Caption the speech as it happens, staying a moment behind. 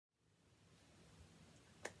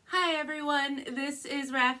everyone, this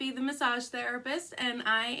is Raffi, the massage therapist, and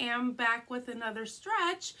I am back with another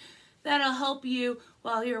stretch that'll help you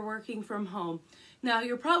while you're working from home. Now,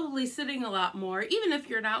 you're probably sitting a lot more. Even if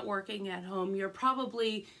you're not working at home, you're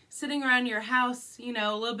probably sitting around your house, a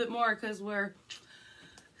little bit more because we're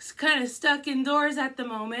kind of stuck indoors at the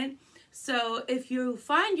moment. So if you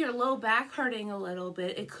find your low back hurting a little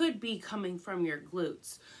bit, it could be coming from your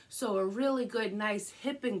glutes. So a really good, nice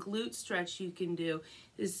hip and glute stretch you can do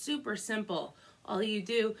is super simple. All you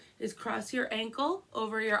do is cross your ankle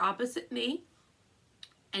over your opposite knee,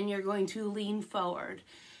 and you're going to lean forward.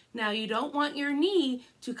 Now, you don't want your knee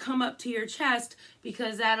to come up to your chest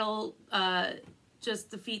because that'll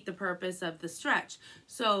just defeat the purpose of the stretch.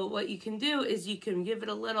 So what you can do is you can give it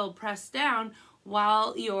a little press down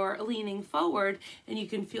while you're leaning forward, and you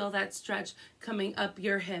can feel that stretch coming up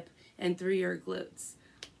your hip and through your glutes.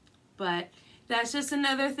 But that's just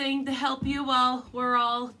another thing to help you while we're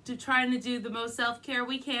all trying to do the most self-care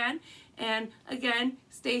we can. And again,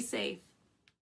 stay safe.